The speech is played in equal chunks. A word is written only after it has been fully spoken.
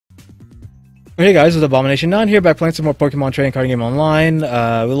Hey guys, it's Abomination 9 here, back playing some more Pokemon Trading Card Game Online.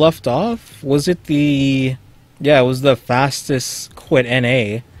 We left off, was it the... Yeah, it was the fastest quit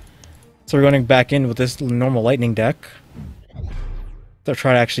NA. So we're going back in with this normal lightning deck. To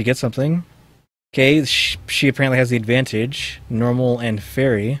try to actually get something. Okay, she apparently has the advantage. Normal and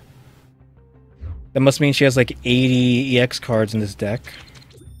Fairy. That must mean she has like 80 EX cards in this deck.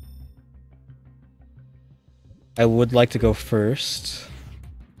 I would like to go first.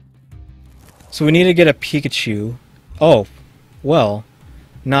 So we need to get a Pikachu. Oh, well,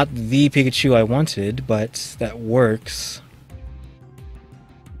 not the Pikachu I wanted, but that works.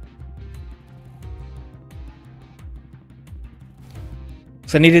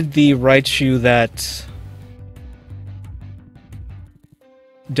 So I needed the Raichu that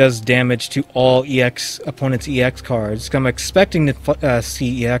does damage to all opponent's EX cards. I'm expecting to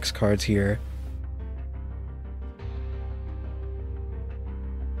see EX cards here.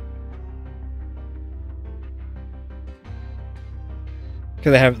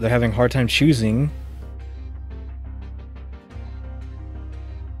 Because they're having a hard time choosing.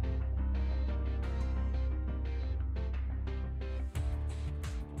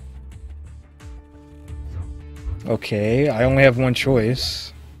 Okay, I only have one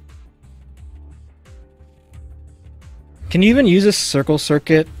choice. Can you even use a Circle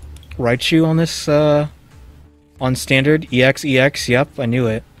Circuit Raichu on this, on standard? EX, yep, I knew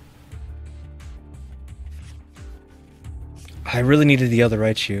it. I really needed the other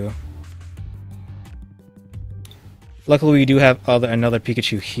Raichu. Luckily we do have another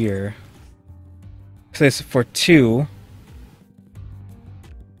Pikachu here. So it's for 2.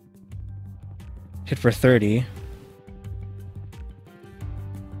 Hit for 30.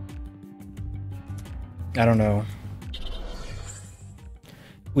 I don't know.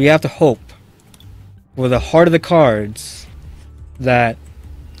 We have to hope, with the heart of the cards, that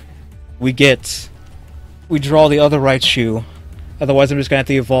we draw the other Raichu. Otherwise, I'm just gonna have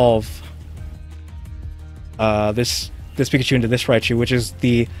to evolve this Pikachu into this Raichu, which is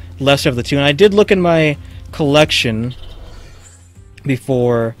the lesser of the two. And I did look in my collection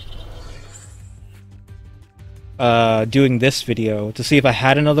before doing this video to see if I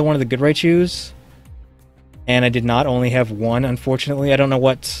had another one of the good Raichus. And I did not, only have one, unfortunately. I don't know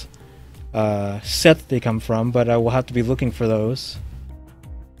what set they come from, but I will have to be looking for those.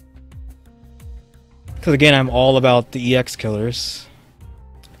 Because again, I'm all about the EX killers.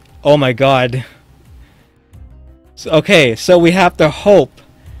 Oh my god. Okay, so we have to hope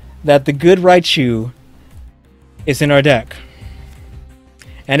that the good Raichu is in our deck.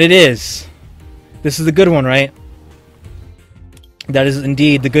 And it is. This is the good one, right? That is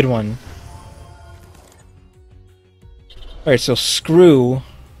indeed the good one. Alright, so screw...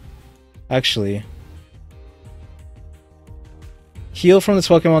 Actually... Heal from this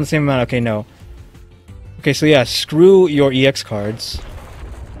Pokemon the same amount. Okay, no. Okay, so yeah, screw your EX cards.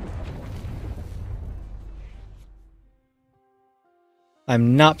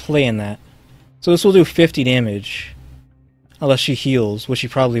 I'm not playing that. So this will do 50 damage. Unless she heals, which she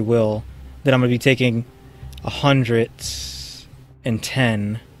probably will. Then I'm going to be taking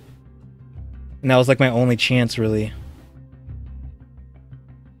 110. And that was like my only chance, really.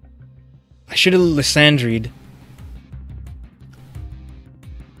 I should have Lysandried.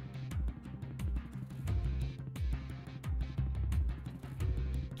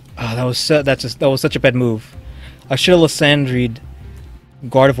 Oh, that was such a bad move. I should have Lysandried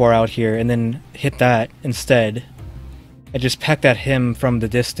Gardevoir out here and then hit that instead. I just pecked at him from a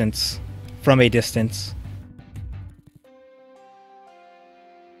distance.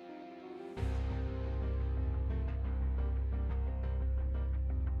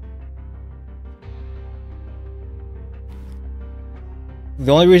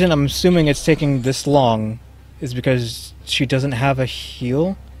 The only reason I'm assuming it's taking this long is because she doesn't have a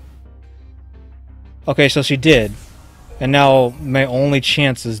heal. Okay, so she did. And now my only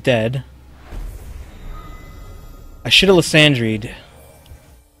chance is dead. I should have Lysandried.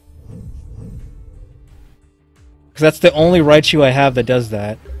 Because that's the only Raichu I have that does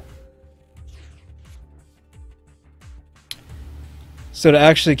that. So to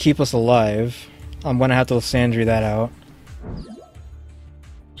actually keep us alive, I'm going to have to Lysandried that out.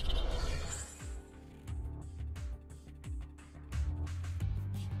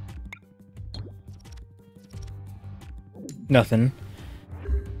 Nothing.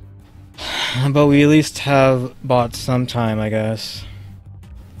 But we at least have bought some time, I guess.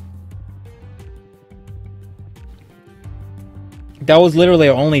 That was literally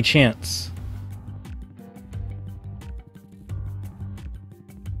our only chance.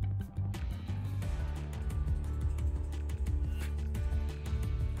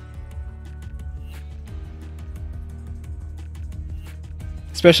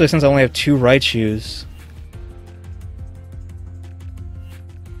 Especially since I only have 2 Raichus.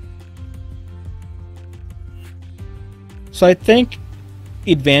 So I think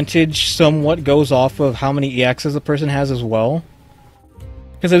advantage somewhat goes off of how many EXs a person has as well.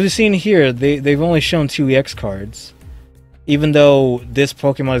 Because as we've seen here, they've only shown 2 EX cards. Even though this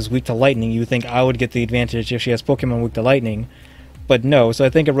Pokemon is weak to lightning, you would think I would get the advantage if she has Pokemon weak to lightning. But no, so I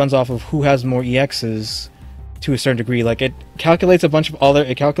think it runs off of who has more EXs to a certain degree. Like, it calculates a bunch of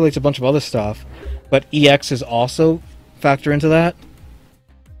other stuff, but EXs also factor into that.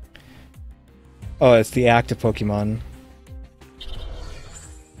 Oh, it's the active Pokemon.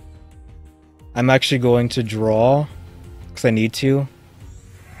 I'm actually going to draw, because I need to.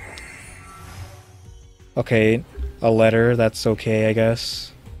 Okay, a letter, that's okay, I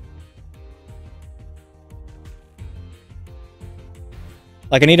guess.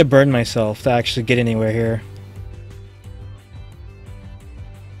 Like, I need to burn myself to actually get anywhere here.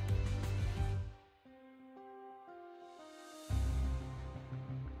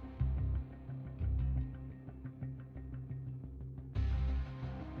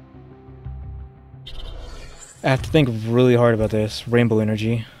 I have to think really hard about this. Rainbow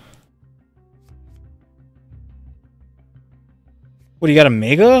energy. What, do you got a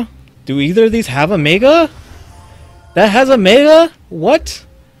Mega? Do either of these have a Mega? That has a Mega? What?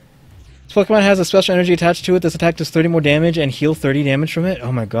 This Pokemon has a special energy attached to it. This attack does 30 more damage and heal 30 damage from it?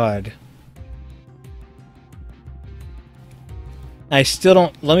 Oh my god. I still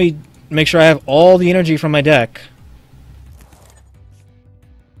don't... Let me make sure I have all the energy from my deck.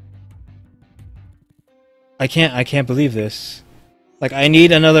 I can't believe this. Like, I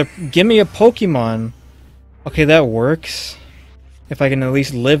need another... Give me a Pokemon. Okay, that works. If I can at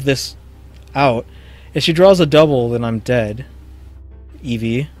least live this out. If she draws a double, then I'm dead.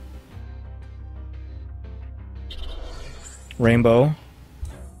 Eevee. Rainbow.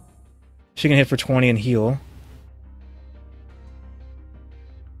 She can hit for 20 and heal.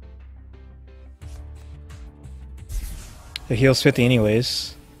 It heals 50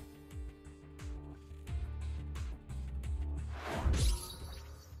 anyways.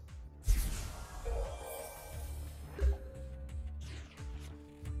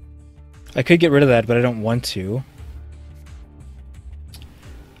 I could get rid of that, but I don't want to.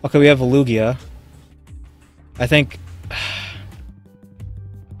 Okay, we have Lugia. I think...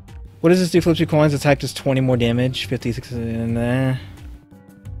 What does this do? Flip 2 coins, attack does 20 more damage. 56...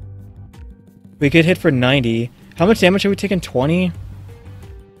 We could hit for 90. How much damage are we taking? 20?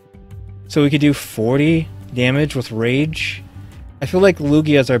 So we could do 40 damage with Rage. I feel like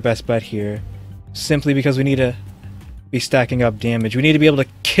Lugia is our best bet here. Simply because we need to be stacking up damage. We need to be able to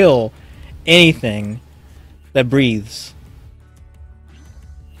kill anything that breathes.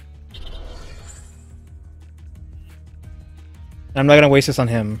 I'm not going to waste this on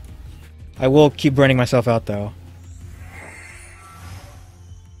him. I will keep burning myself out though.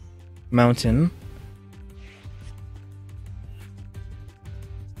 Mountain.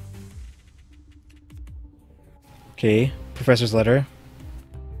 Okay, Professor's Letter.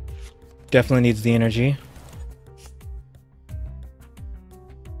 Definitely needs the energy.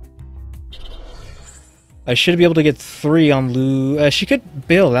 I should be able to get 3 on Lu... she could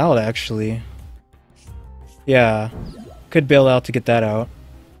bail out, actually. Yeah. Could bail out to get that out.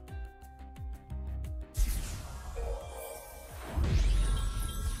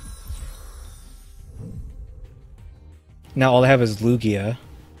 Now all I have is Lugia.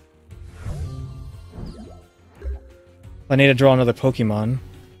 I need to draw another Pokemon.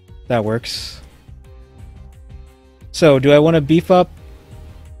 That works. So, do I want to beef up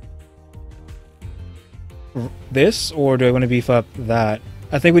this, or do I want to beef up that?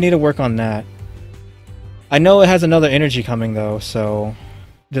 I think we need to work on that. I know it has another energy coming though, so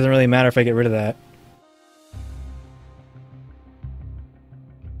it doesn't really matter if I get rid of that.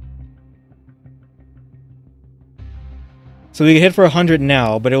 So we can hit for 100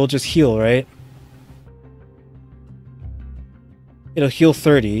 now, but it will just heal, right? It'll heal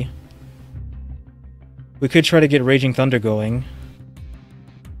 30. We could try to get Raging Thunder going.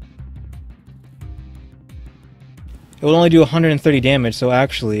 It will only do 130 damage, so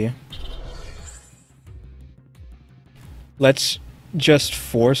actually... Let's just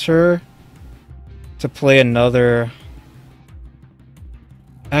force her to play another...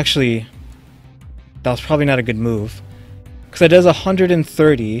 Actually, that was probably not a good move. Because it does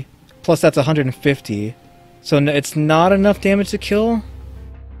 130, plus that's 150. So it's not enough damage to kill?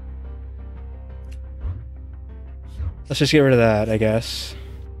 Let's just get rid of that, I guess.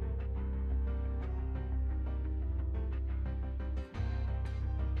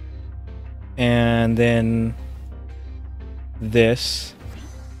 And then... this.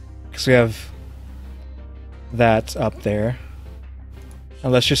 Because we have that up there.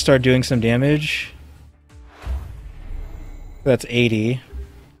 And let's just start doing some damage. That's 80.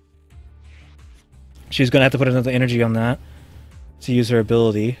 She's gonna have to put another energy on that to use her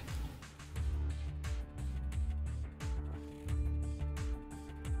ability.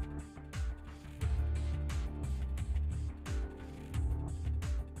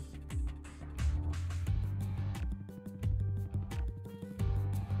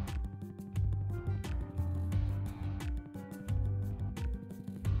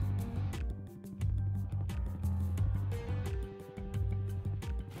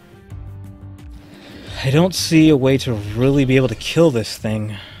 I don't see a way to really be able to kill this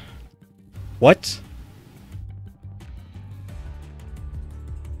thing. What?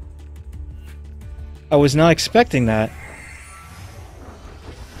 I was not expecting that.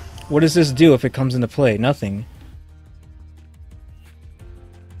 What does this do if it comes into play? Nothing.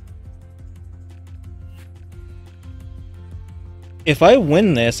 If I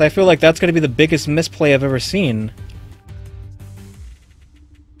win this, I feel like that's going to be the biggest misplay I've ever seen.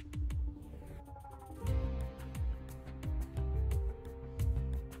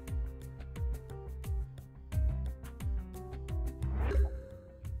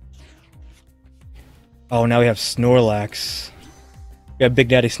 Oh, now we have Snorlax. We have Big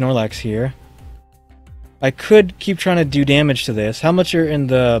Daddy Snorlax here. I could keep trying to do damage to this. How much are in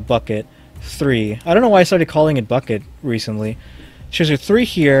the bucket? 3. I don't know why I started calling it bucket recently. She has her 3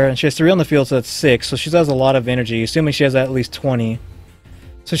 here, and she has 3 on the field, so that's 6. So she still has a lot of energy, assuming she has at least 20.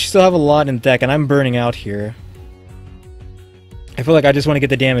 So she still have a lot in deck, and I'm burning out here. I feel like I just want to get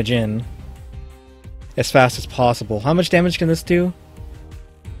the damage in as fast as possible. How much damage can this do?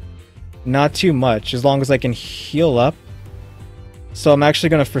 Not too much, as long as I can heal up. So I'm actually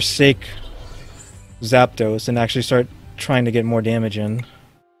going to forsake Zapdos and actually start trying to get more damage in.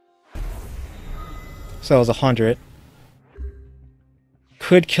 So that was 100.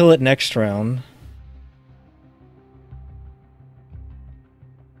 Could kill it next round.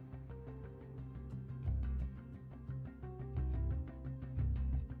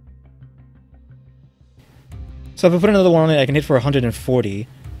 So if I put another one on it, I can hit for 140.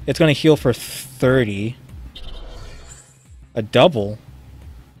 It's going to heal for 30. A double.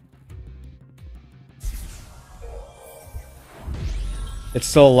 It's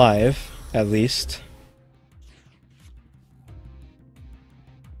still alive, at least.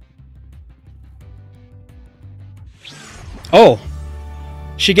 Oh!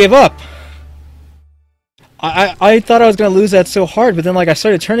 She gave up! I thought I was going to lose that so hard, but then like I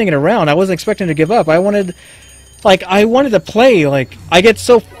started turning it around. I wasn't expecting to give up. I wanted to play, like, I get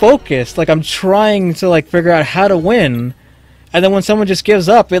so focused, like, I'm trying to, like, figure out how to win, and then when someone just gives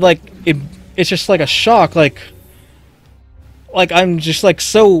up, it's just, like, a shock, like, I'm just, like,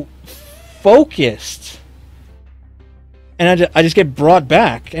 so focused, and I just get brought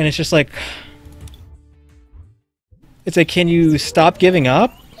back, and it's just, like, it's like, can you stop giving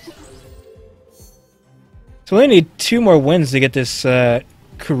up? So we only need 2 more wins to get this,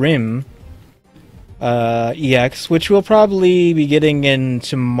 Karim EX, which we'll probably be getting in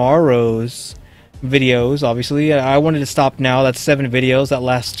tomorrow's videos, obviously. I wanted to stop now. That's 7 videos that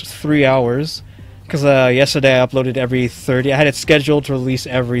last 3 hours. Because yesterday I uploaded every 30. I had it scheduled to release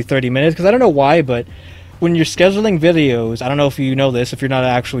every 30 minutes. Because I don't know why, but when you're scheduling videos, I don't know if you know this, if you're not an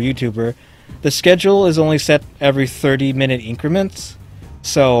actual YouTuber, the schedule is only set every 30-minute increments.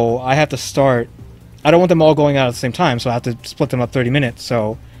 So I have to start. I don't want them all going out at the same time, so I have to split them up 30 minutes.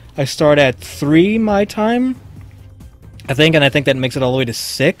 So I start at 3 my time, I think, and I think that makes it all the way to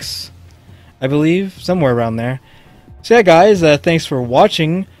 6, I believe, somewhere around there. So yeah, guys, thanks for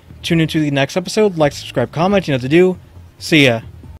watching. Tune into the next episode. Like, subscribe, comment, you know what to do. See ya.